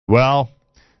Well,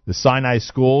 the Sinai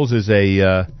Schools is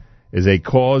a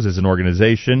cause, is an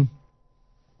organization,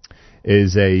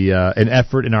 is an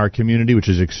effort in our community, which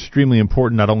is extremely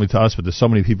important not only to us but to so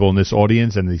many people in this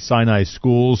audience. And the Sinai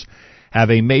Schools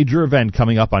have a major event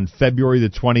coming up on February the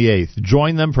 28th.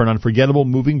 Join them for an unforgettable,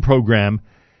 moving program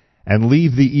and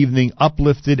leave the evening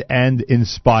uplifted and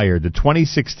inspired. The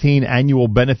 2016 annual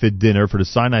benefit dinner for the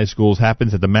Sinai Schools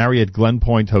happens at the Marriott Glen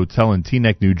Point Hotel in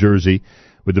Teaneck, New Jersey,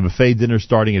 with the buffet dinner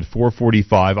starting at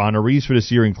 4:45. Honorees for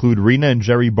this year include Rena and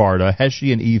Jerry Barta,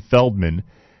 Heshi and Eve Feldman,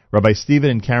 Rabbi Stephen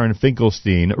and Karen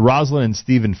Finkelstein, Rosalind and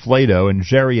Stephen Flato, and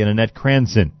Jerry and Annette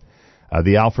Cranston.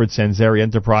 The Alfred Sanzeri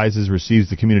Enterprises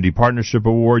receives the Community Partnership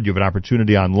Award. You have an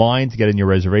opportunity online to get in your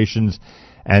reservations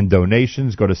and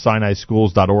donations. Go to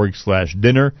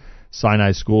SinaiSchools.org/dinner,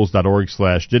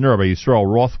 SinaiSchools.org/dinner. Rabbi Yisrael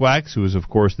Rothwax, who is, of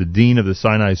course, the Dean of the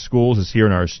Sinai Schools, is here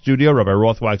in our studio. Rabbi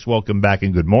Rothwax, welcome back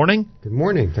and good morning. Good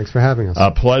morning. Thanks for having us.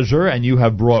 A pleasure. And you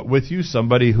have brought with you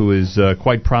somebody who is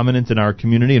quite prominent in our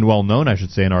community, and well-known, I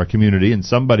should say, in our community, and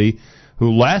somebody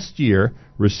who last year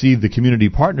received the Community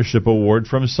Partnership Award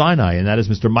from Sinai, and that is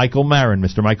Mr. Michael Marin.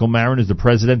 Mr. Michael Marin is the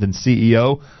president and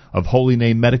CEO of Holy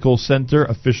Name Medical Center,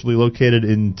 officially located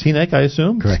in Teaneck, I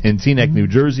assume? Correct. In Teaneck, New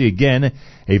Jersey. Again,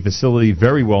 a facility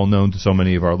very well known to so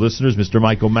many of our listeners. Mr.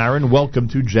 Michael Marin, welcome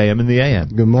to JM in the AM.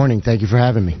 Good morning. Thank you for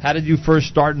having me. How did you first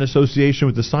start an association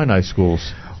with the Sinai Schools?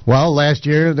 Well, last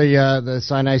year the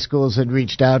Sinai Schools had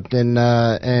reached out and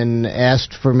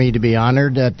asked for me to be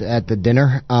honored at the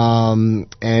dinner,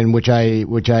 and which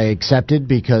I accepted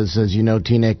because, as you know,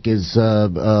 Teaneck is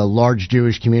a large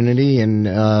Jewish community, and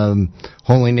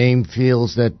Holy Name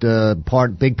feels that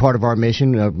big part of our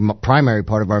mission, primary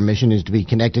part of our mission, is to be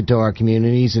connected to our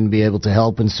communities and be able to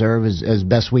help and serve as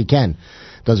best we can.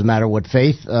 Doesn't matter what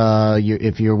faith.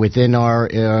 If you're within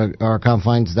our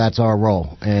confines, that's our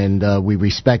role, and we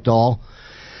respect all.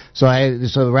 So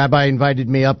the rabbi invited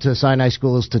me up to Sinai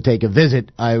Schools to take a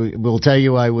visit. I will tell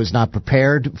you, I was not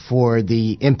prepared for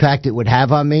the impact it would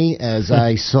have on me as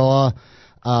I saw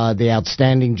the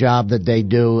outstanding job that they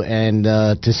do, and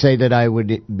to say that I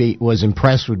was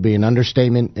impressed would be an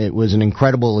understatement. It was an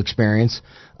incredible experience.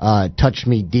 It touched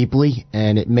me deeply,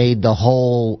 and it made the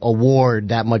whole award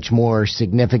that much more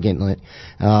significant.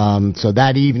 So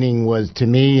that evening was, to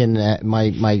me, and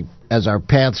as our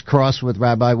paths crossed with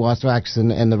Rabbi Rothwax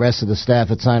and the rest of the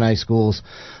staff at Sinai Schools,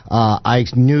 I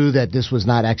knew that this was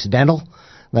not accidental,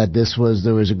 that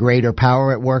there was a greater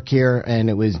power at work here, and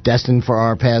it was destined for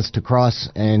our paths to cross,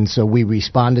 and so we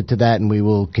responded to that, and we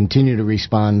will continue to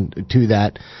respond to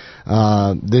that.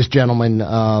 This gentleman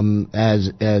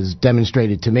has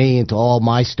demonstrated to me and to all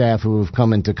my staff who have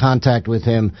come into contact with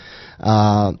him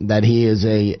that he is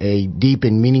a deep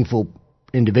and meaningful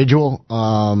individual,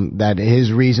 that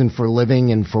his reason for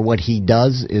living and for what he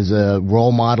does is a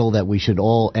role model that we should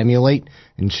all emulate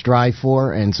and strive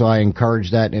for, and so I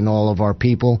encourage that in all of our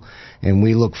people, and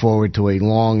we look forward to a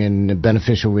long and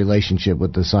beneficial relationship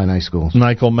with the Sinai Schools.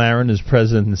 Michael Marin is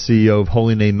president and CEO of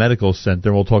Holy Name Medical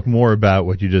Center. We'll talk more about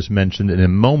what you just mentioned in a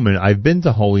moment. I've been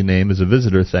to Holy Name as a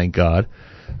visitor, thank God,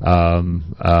 on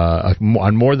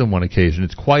more than one occasion.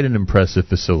 It's quite an impressive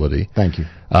facility. Thank you.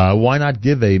 Why not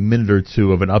give a minute or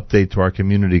two of an update to our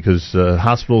community? Because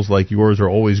hospitals like yours are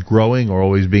always growing, or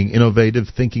always being innovative,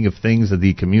 thinking of things that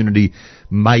the community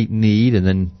might need, and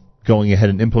then going ahead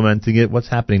and implementing it. What's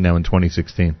happening now in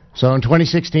 2016? So in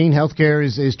 2016, healthcare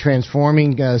is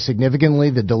transforming significantly,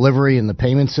 the delivery and the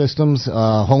payment systems.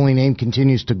 Holy Name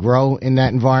continues to grow in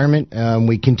that environment.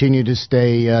 We continue to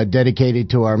stay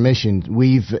dedicated to our mission.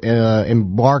 We've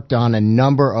embarked on a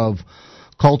number of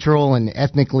cultural and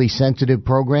ethnically sensitive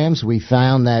programs. We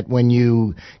found that when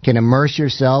you can immerse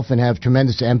yourself and have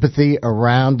tremendous empathy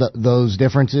around those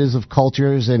differences of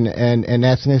cultures and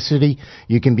ethnicity,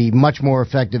 you can be much more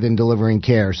effective in delivering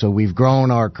care. So we've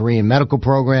grown our Korean medical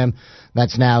program.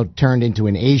 That's now turned into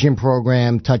an Asian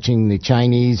program, touching the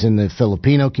Chinese and the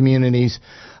Filipino communities,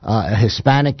 a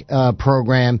Hispanic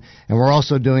program, and we're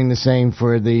also doing the same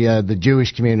for the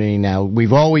Jewish community now.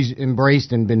 We've always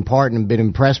embraced and been part and been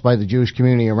impressed by the Jewish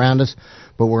community around us,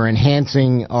 but we're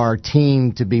enhancing our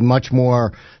team to be much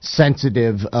more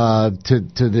sensitive to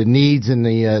the needs and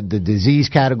the disease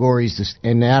categories,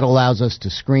 and that allows us to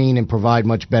screen and provide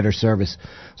much better service.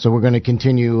 So we're going to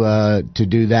continue to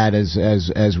do that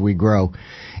as we grow.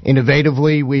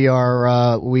 Innovatively, we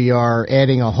are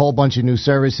adding a whole bunch of new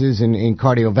services in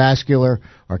cardiovascular.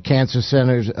 Our cancer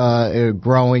centers are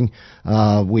growing.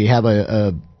 We have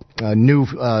a new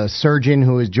surgeon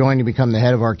who is joined to become the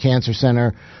head of our cancer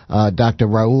center, Dr.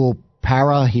 Raul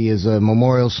Para. He is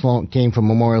came from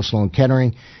Memorial Sloan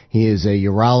Kettering. He is a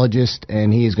urologist,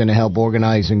 and he is going to help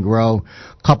organize and grow.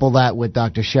 Couple that with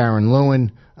Dr. Sharon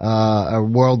Lewin, a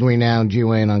world-renowned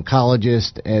GYN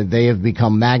oncologist. They have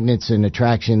become magnets and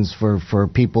attractions for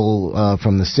people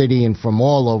from the city and from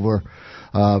all over.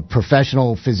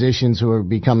 Professional physicians who are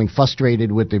becoming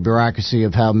frustrated with the bureaucracy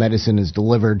of how medicine is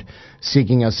delivered,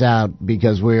 seeking us out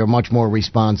because we are much more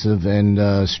responsive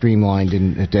and streamlined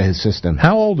into his system.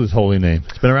 How old is Holy Name?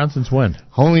 It's been around since when?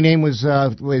 Holy Name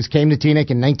came to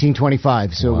Teaneck in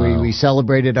 1925, so wow. we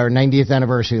celebrated our 90th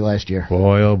anniversary last year.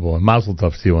 Boy, oh boy. Mazel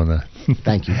tov to you on that.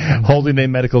 Thank you. Holy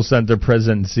Name Medical Center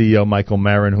President and CEO Michael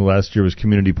Marin, who last year was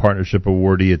Community Partnership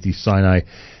Awardee at the Sinai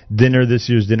Dinner. This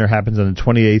year's dinner happens on the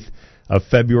 28th of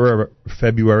February.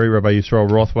 Rabbi Yisrael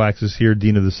Rothwax is here,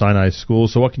 Dean of the Sinai School.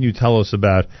 So what can you tell us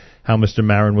about how Mr.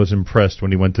 Marin was impressed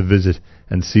when he went to visit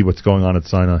and see what's going on at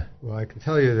Sinai? Well, I can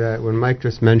tell you that when Mike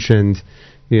just mentioned,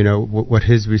 what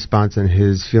his response and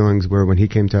his feelings were when he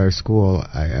came to our school,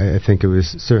 I think it was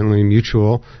certainly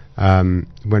mutual.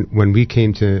 When we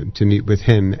came to meet with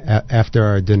him after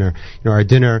our dinner, our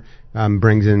dinner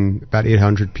brings in about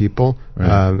 800 people,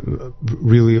 right.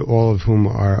 Really all of whom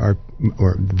or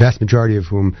the vast majority of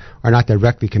whom are not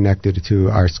directly connected to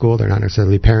our school. They're not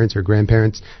necessarily parents or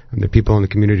grandparents. They're people in the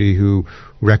community who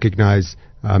recognize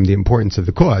the importance of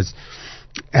the cause.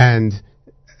 And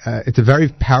it's a very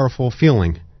powerful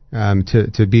feeling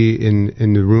to be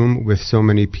in the room with so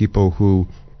many people who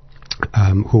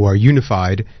are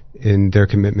unified in their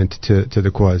commitment to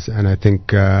the cause. And I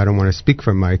think, I don't want to speak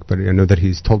for Mike, but I know that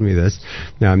he's told me this.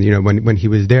 When he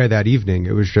was there that evening,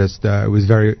 it was just, it was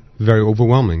very, very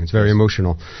overwhelming. It's very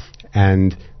emotional.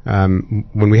 And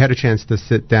when we had a chance to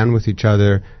sit down with each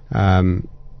other,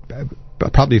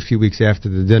 probably a few weeks after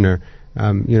the dinner,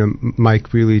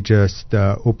 Mike really just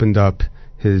opened up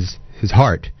his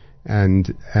heart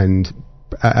and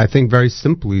I think very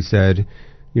simply said,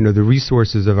 the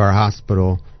resources of our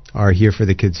hospital are here for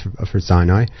the kids for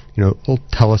Sinai.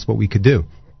 Tell us what we could do.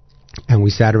 And we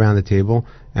sat around the table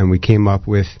and we came up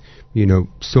with,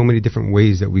 so many different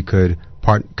ways that we could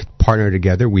partner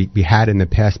together. We had in the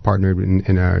past partnered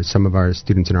in some of our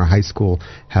students in our high school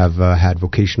have had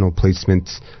vocational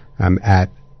placements at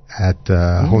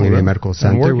Holy Name Medical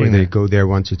Center, where they go there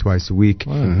once or twice a week,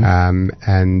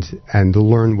 and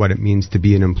learn what it means to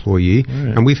be an employee.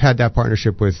 Right. And we've had that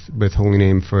partnership with Holy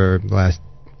Name for the last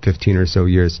 15 or so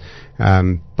years.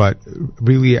 But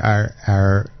really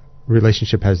our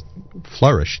relationship has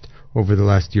flourished over the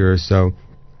last year or so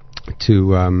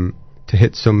to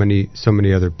hit so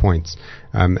many other points.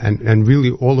 And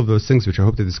really all of those things which I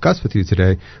hope to discuss with you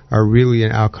today are really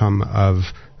an outcome of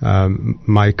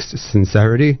Mike's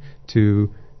sincerity to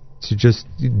just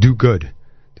do good.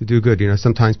 To do good.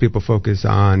 Sometimes people focus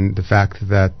on the fact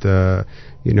that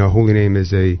Holy Name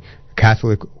is a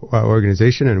Catholic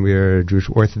organization and we are a Jewish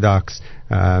Orthodox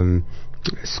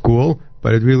school,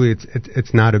 but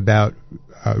it's not about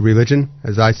religion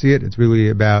as I see it. It's really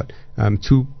about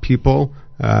two people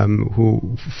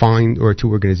who find, or two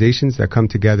organizations that come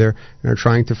together and are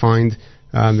trying to find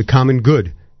the common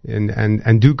good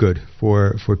and do good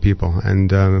for people.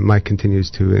 And Mike continues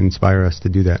to inspire us to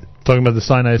do that. Talking about the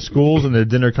Sinai schools and their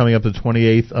dinner coming up the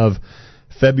 28th of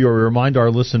February, remind our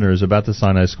listeners about the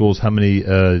Sinai schools, how many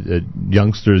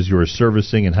youngsters you are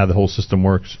servicing and how the whole system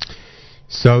works.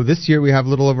 So this year we have a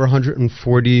little over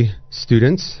 140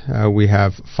 students. We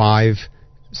have 5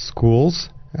 schools,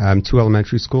 2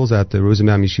 elementary schools at the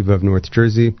Rosenbaum Yeshiva of North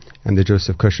Jersey and the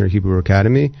Joseph Kushner Hebrew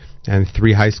Academy, and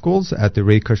 3 high schools at the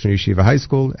Ray Kushner Yeshiva High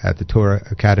School, at the Torah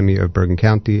Academy of Bergen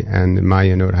County, and the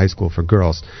Maya Note High School for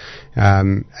girls.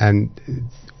 And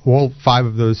all 5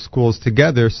 of those schools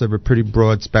together serve a pretty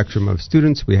broad spectrum of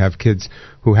students. We have kids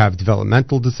who have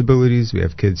developmental disabilities. We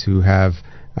have kids who have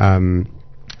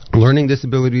learning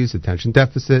disabilities, attention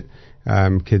deficit,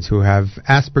 kids who have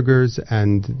Asperger's,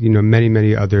 and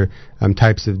many other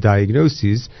types of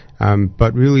diagnoses.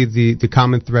 But really, the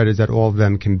common thread is that all of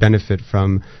them can benefit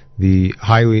from the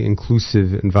highly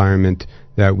inclusive environment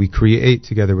that we create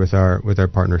together with our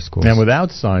partner schools. And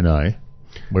without Sinai,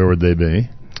 where would they be?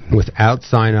 Without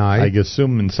Sinai, I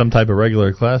assume in some type of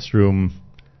regular classroom.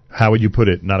 How would you put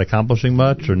it? Not accomplishing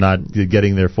much, or not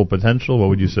getting their full potential? What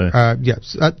would you say?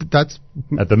 Yes, that's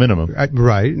at the minimum.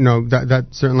 Right. No, that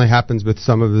certainly happens with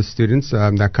some of the students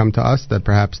that come to us, that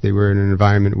perhaps they were in an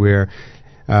environment where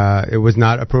it was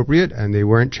not appropriate and they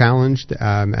weren't challenged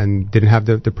and didn't have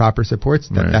the proper supports.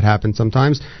 That happens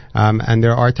sometimes. And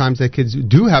there are times that kids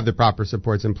do have the proper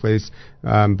supports in place,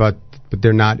 but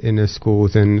they're not in a school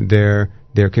within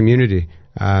their community.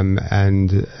 and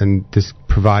this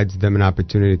provides them an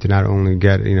opportunity to not only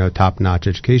get top-notch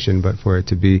education, but for it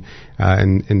to be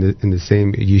in the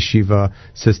same yeshiva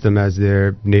system as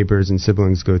their neighbors and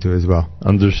siblings go to as well.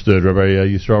 Understood. Rabbi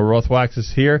Yisrael Rothwachs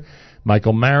is here.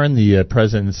 Michael Marin, the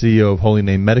president and CEO of Holy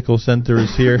Name Medical Center,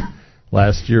 is here.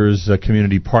 Last year's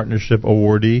Community Partnership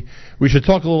awardee. We should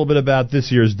talk a little bit about this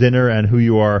year's dinner and who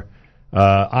you are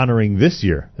honoring this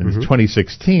year, in the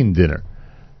 2016 dinner.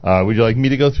 Would you like me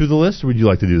to go through the list, or would you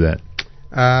like to do that?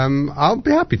 I'll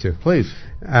be happy to. Please.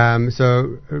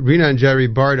 So Rena and Jerry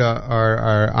Barda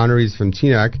are honorees from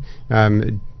Teaneck.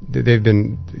 They've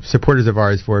been supporters of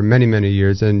ours for many, many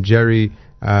years, and Jerry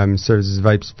serves as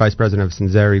vice president of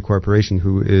Cinzeri Corporation,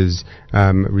 who is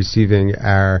receiving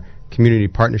our Community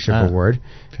Partnership Award.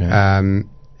 Okay.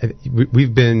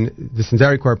 The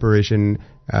Cinzeri Corporation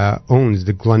owns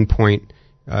the Glen Point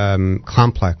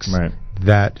complex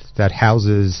that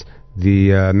houses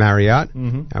the Marriott,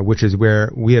 which is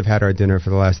where we have had our dinner for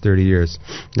the last 30 years.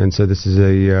 And so this is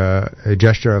a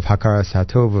gesture of Hakaras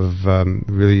Hatov, of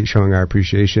really showing our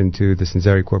appreciation to the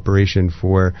Cinzeri Corporation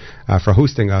for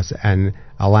hosting us and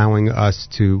allowing us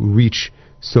to reach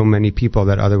so many people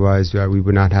that otherwise we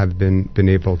would not have been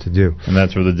able to do. And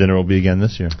that's where the dinner will be again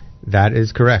this year. That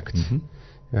is correct.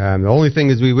 The only thing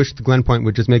is we wish the Glen Point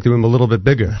would just make the room a little bit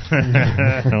bigger.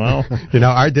 Well,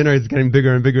 our dinner is getting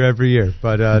bigger and bigger every year,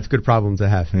 but it's a good problem to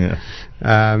have. Yeah.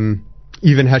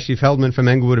 Even Heshi Feldman from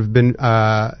Englewood have been,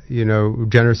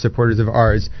 generous supporters of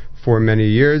ours for many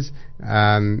years,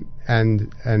 and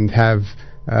have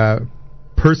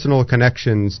personal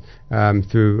connections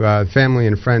through family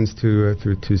and friends to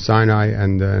Sinai,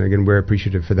 and again, we're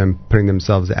appreciative for them putting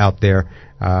themselves out there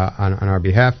on our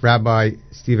behalf. Rabbi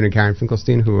Stephen and Karen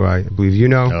Finkelstein, who I believe you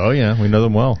know. Oh yeah, we know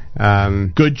them well.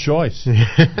 Good choice.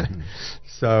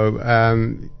 So,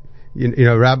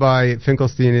 Rabbi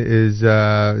Finkelstein is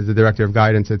the director of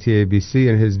guidance at TABC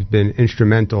and has been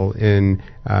instrumental in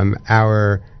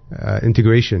our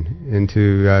integration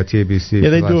into TABC.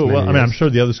 Yeah, they do it well. I mean, I'm sure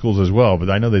the other schools as well,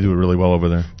 but I know they do it really well over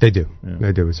there. They do. Yeah.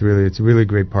 They do. It's a really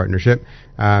great partnership.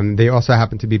 They also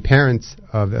happen to be parents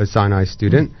of a Sinai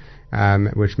student,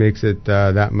 which makes it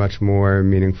that much more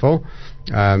meaningful.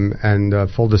 And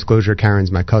full disclosure,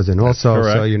 Karen's my cousin also,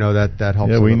 so that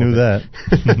helps. Yeah, we knew that.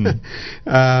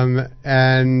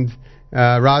 And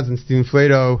Roz and Stephen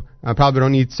Flato probably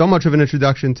don't need so much of an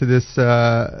introduction to this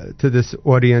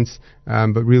audience,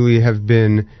 but really have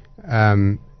been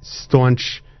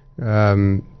staunch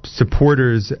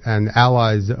supporters and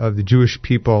allies of the Jewish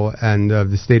people and of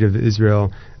the state of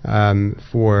Israel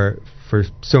for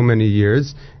so many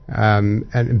years.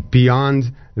 And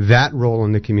beyond that role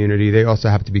in the community, they also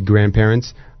have to be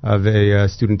grandparents of a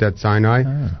student at Sinai,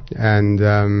 and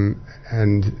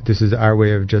this is our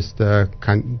way of just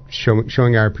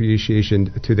showing our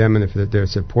appreciation to them and for their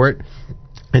support.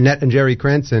 Annette and Jerry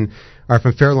Cranston are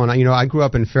from Fair Lawn. I grew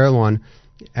up in Fair Lawn,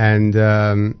 and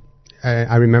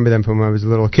I remember them from when I was a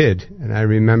little kid, and I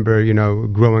remember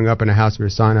growing up in a house where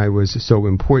Sinai was so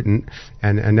important,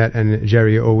 and Annette and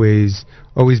Jerry always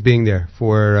being there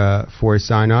for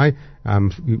Sinai.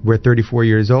 We're 34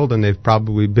 years old, and they've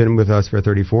probably been with us for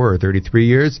 34 or 33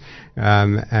 years.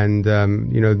 They're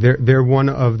one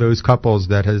of those couples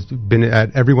that has been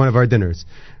at every one of our dinners.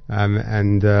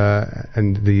 And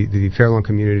the Fair Lawn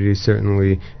community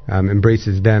certainly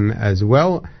embraces them as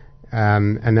well.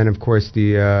 And then, of course,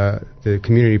 the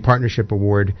Community Partnership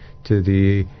Award to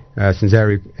the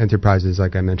Cinzeri Enterprises,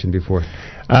 like I mentioned before.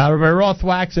 Rabbi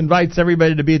Rothwachs invites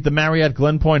everybody to be at the Marriott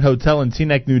Glen Point Hotel in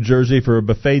Teaneck, New Jersey for a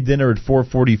buffet dinner at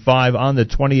 4:45 on the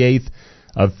 28th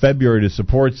of February to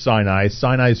support Sinai.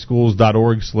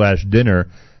 SinaiSchools.org/dinner.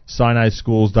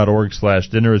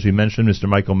 SinaiSchools.org/dinner. As we mentioned, Mr.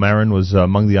 Michael Marin was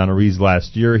among the honorees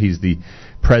last year. He's the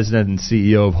president and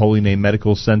CEO of Holy Name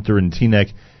Medical Center in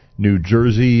Teaneck, New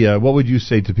Jersey. What would you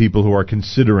say to people who are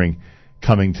considering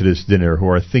coming to this dinner, who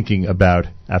are thinking about,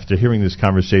 after hearing this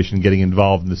conversation, getting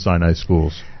involved in the Sinai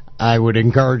schools? I would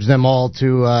encourage them all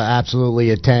to absolutely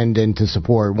attend and to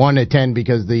support. One, attend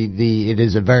because it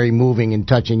is a very moving and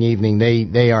touching evening.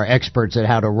 They are experts at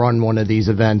how to run one of these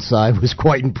events. I was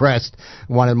quite impressed.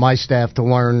 Wanted my staff to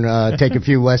learn, take a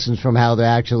few lessons from how to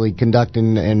actually conduct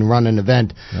and run an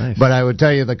event. Nice. But I would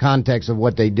tell you the context of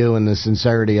what they do and the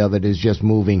sincerity of it is just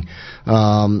moving.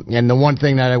 And the one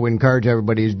thing that I would encourage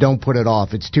everybody is don't put it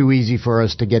off. It's too easy for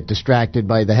us to get distracted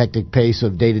by the hectic pace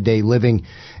of day-to-day living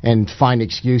and find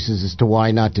excuses as to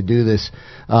why not to do this.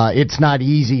 It's not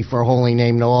easy for Holy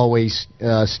Name to always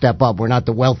step up. We're not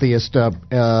the wealthiest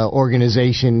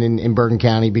organization in Bergen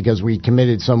County because we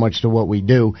committed so much to what we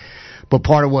do. But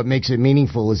part of what makes it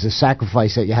meaningful is the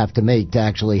sacrifice that you have to make to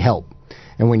actually help.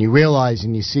 And when you realize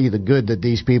and you see the good that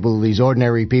these people, these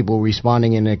ordinary people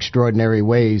responding in extraordinary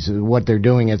ways, what they're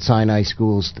doing at Sinai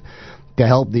schools to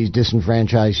help these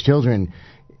disenfranchised children,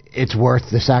 it's worth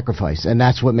the sacrifice. And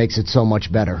that's what makes it so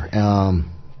much better.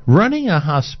 Running a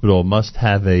hospital must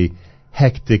have a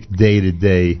hectic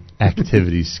day-to-day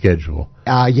activity schedule.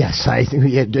 Yes,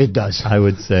 it does. I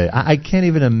would say. I can't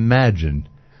even imagine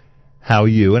how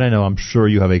you, and I know I'm sure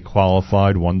you have a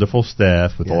qualified, wonderful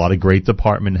staff with a lot of great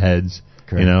department heads.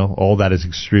 Correct. You know, all that is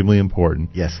extremely important.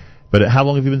 Yes. But how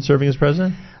long have you been serving as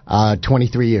president?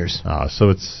 23 years.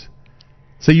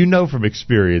 So you know from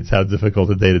experience how difficult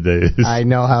the day-to-day is. I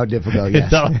know how difficult,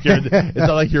 yes. It's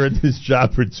not like you're in this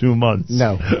job for 2 months.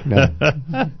 No.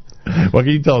 What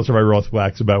can you tell us from Roth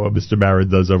Wax about what Mr. Marin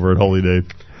does over at Holy Name?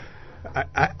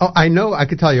 I know, I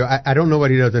could tell you, I don't know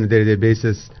what he does on a day-to-day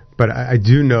basis, but I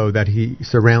do know that he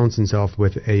surrounds himself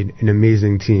with an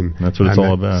amazing team. That's what it's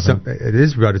all about. It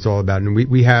is what it's all about. And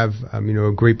we have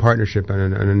a great partnership in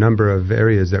a number of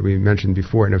areas that we mentioned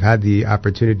before, and have had the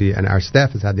opportunity, and our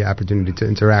staff has had the opportunity to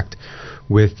interact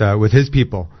with his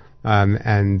people.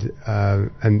 And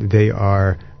they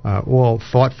are all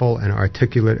thoughtful and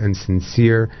articulate and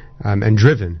sincere and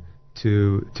driven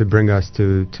to bring us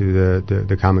to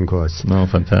the common cause. Oh,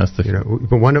 fantastic!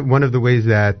 But one of the ways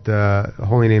that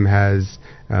Holy Name has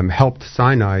helped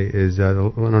Sinai is I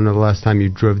don't know the last time you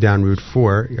drove down Route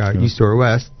 4, east or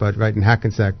west, but right in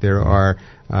Hackensack there are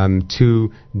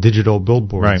 2 digital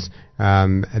billboards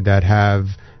that have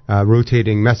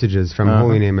rotating messages from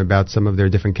Holy Name about some of their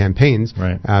different campaigns,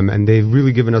 and they've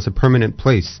really given us a permanent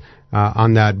place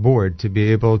on that board to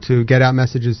be able to get out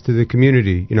messages to the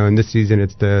community. In this season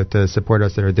it's to support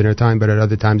us at our dinner time, but at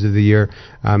other times of the year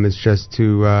it's just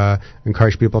to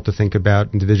encourage people to think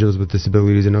about individuals with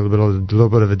disabilities in a little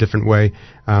bit of a different way,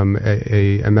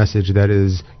 a message that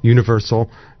is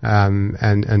universal,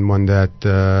 and one that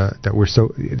we're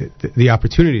so the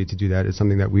opportunity to do that is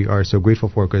something that we are so grateful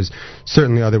for, because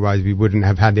certainly otherwise we wouldn't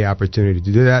have had the opportunity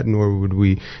to do that, nor would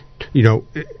we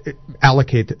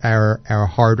allocate our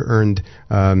hard-earned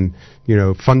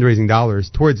fundraising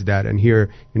dollars towards that. And here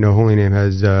Holy Name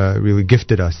has really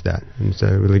gifted us that, and it's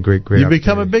a really great You've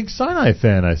become a big Sinai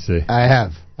fan, I see. I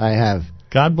have.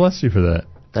 God bless you for that.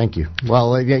 Thank you.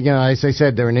 Well, as I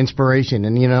said, they're an inspiration,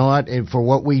 and you know what? For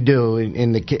what we do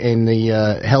in the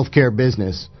healthcare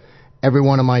business, every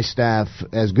one of my staff,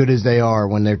 as good as they are,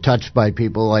 when they're touched by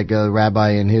people like a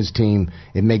rabbi and his team,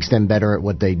 it makes them better at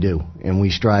what they do. And we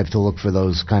strive to look for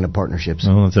those kind of partnerships.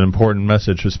 Well, it's an important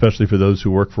message, especially for those who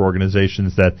work for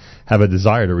organizations that have a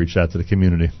desire to reach out to the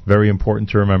community. Very important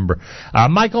to remember.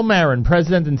 Michael Marin,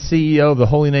 President and CEO of the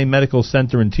Holy Name Medical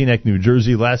Center in Teaneck, New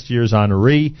Jersey, last year's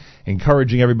honoree,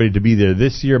 encouraging everybody to be there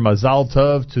this year. Mazal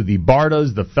Tov to the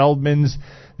Bardas, the Feldmans,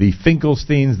 the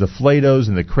Finkelsteins, the Flatos,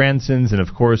 and the Cransons, and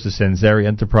of course the Sanzari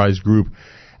Enterprise Group,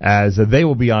 as they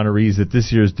will be honorees at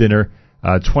this year's dinner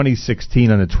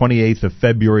 2016 on the 28th of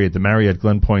February at the Marriott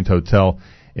Glen Point Hotel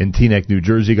in Teaneck, New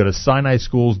Jersey. Go to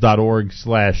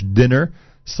SinaiSchools.org/dinner,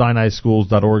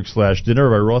 SinaiSchools.org/dinner.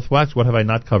 By Roth Wax, what have I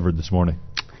not covered this morning?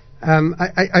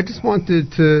 I just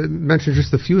wanted to mention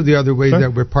just a few of the other ways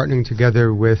that we're partnering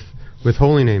together with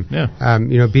Holy Name. Yeah.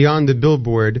 Beyond the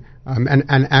billboard,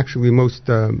 and actually most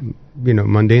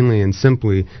mundanely and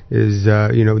simply is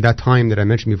that time that I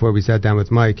mentioned before we sat down with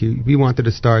Mike. We wanted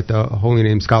to start the Holy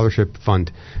Name Scholarship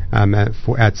Fund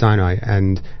at Sinai,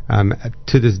 and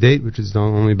to this date, which is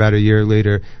only about a year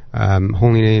later,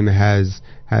 Holy Name has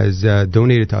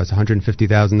donated to us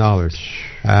 $150,000,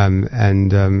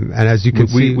 and as you can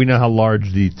see, we know how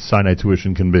large the Sinai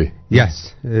tuition can be.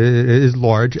 Yes, it is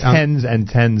large. Tens and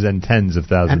tens and tens of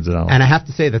thousands of dollars. And I have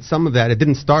to say that some of that, it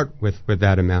didn't start with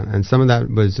that amount, and some of that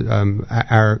was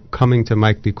our coming to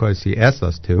Mike because he asked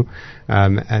us to,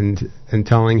 and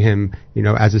telling him,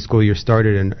 as the school year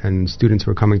started and students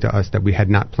were coming to us that we had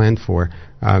not planned for,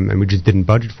 and we just didn't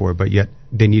budget for, but yet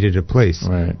they needed a place.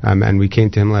 Right. And we came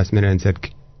to him last minute and said,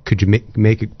 could you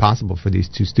make it possible for these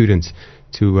 2 students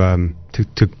to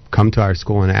come to our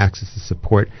school and access the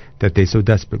support that they so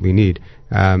desperately need?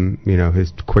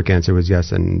 His quick answer was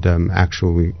yes, and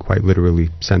actually quite literally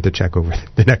sent a check over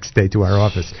the next day to our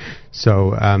office.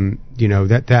 So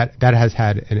that has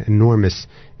had an enormous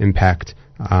impact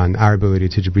on our ability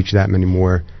to reach that many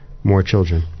more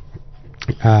children.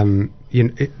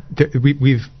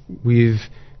 We've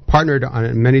partnered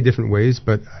on many different ways,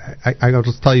 but I'll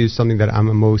just tell you something that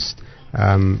I'm most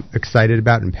excited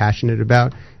about and passionate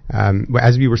about.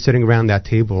 As we were sitting around that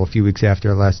table a few weeks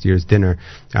after last year's dinner,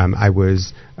 I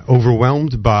was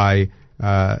overwhelmed by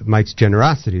Mike's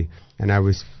generosity, and I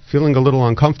was feeling a little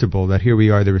uncomfortable that here we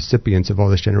are, the recipients of all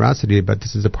this generosity, but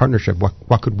this is a partnership.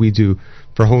 What could we do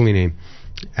for Holy Name?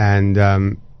 And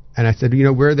I said,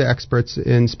 we're the experts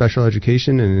in special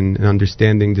education and in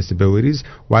understanding disabilities.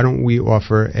 Why don't we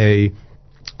offer a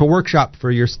workshop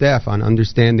for your staff on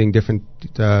understanding different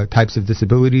types of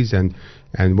disabilities and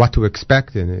what to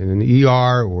expect in an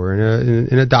ER or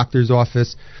in a doctor's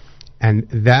office. And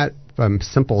that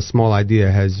simple, small idea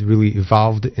has really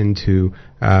evolved into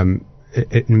an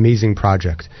amazing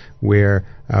project where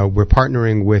we're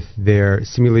partnering with their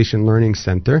Simulation Learning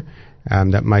Center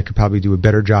that Mike could probably do a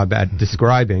better job at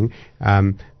describing,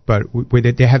 but where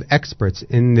they have experts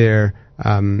in their,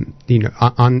 on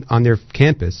their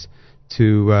campus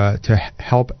to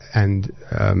help and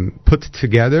put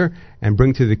together and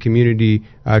bring to the community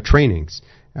trainings.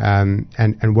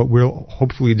 And what we're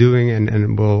hopefully doing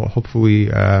and will hopefully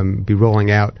be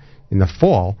rolling out in the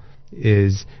fall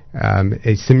is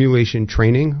a simulation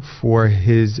training for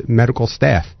his medical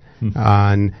staff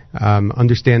on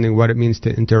understanding what it means to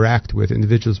interact with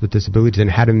individuals with disabilities and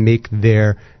how to make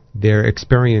their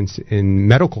experience in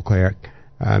medical care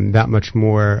that much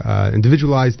more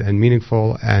individualized and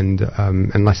meaningful and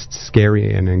less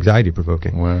scary and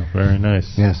anxiety-provoking. Wow, very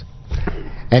nice. Yes.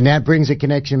 And that brings a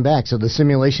connection back. So the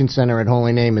Simulation Center at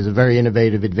Holy Name is a very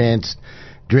innovative, advanced,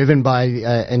 driven by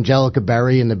Angelica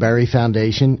Berry and the Berry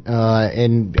Foundation,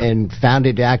 and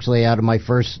founded actually out of my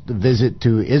first visit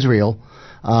to Israel,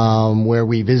 where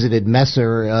we visited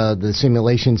Messer, the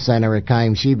Simulation Center at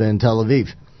Chaim Sheba in Tel Aviv.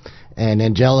 And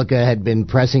Angelica had been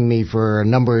pressing me for a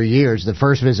number of years. The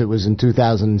first visit was in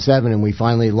 2007, and we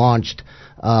finally launched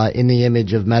in the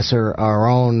image of Messer our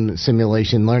own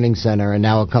Simulation Learning Center, and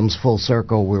now it comes full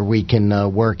circle where we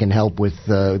can work and help with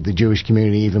the Jewish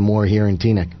community even more here in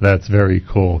Teaneck. That's very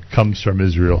cool. Comes from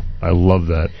Israel. I love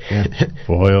that. Yeah.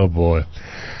 Boy, oh boy.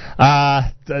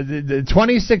 The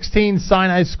 2016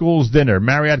 Sinai Schools Dinner,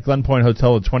 Marriott Glen Point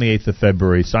Hotel, the 28th of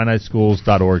February,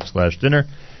 sinaischools.org/dinner.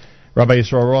 Rabbi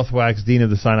Yisrael Rothwax, Dean of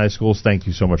the Sinai Schools, thank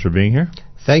you so much for being here.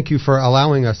 Thank you for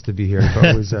allowing us to be here and for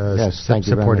always yes, thank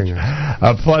you supporting us.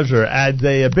 A pleasure. And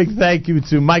a big thank you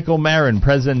to Michael Marin,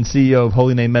 President and CEO of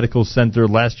Holy Name Medical Center,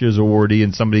 last year's awardee,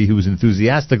 and somebody who was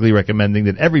enthusiastically recommending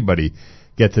that everybody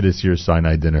get to this year's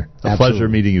Sinai dinner. A pleasure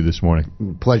meeting you this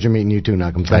morning. Pleasure meeting you too,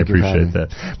 Malcolm. I appreciate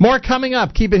that. More coming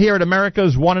up. Keep it here at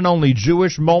America's one and only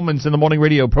Jewish Moments in the Morning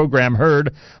radio program,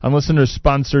 heard on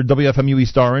listeners-sponsored WFMU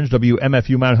East Orange,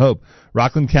 WMFU Mount Hope,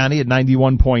 Rockland County at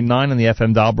 91.9 on the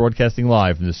FM dial, broadcasting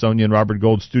live from the Sonia and Robert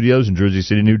Gold studios in Jersey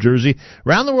City, New Jersey.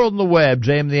 Around the world on the web,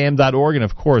 jmtheam.org, and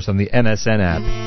of course on the NSN app.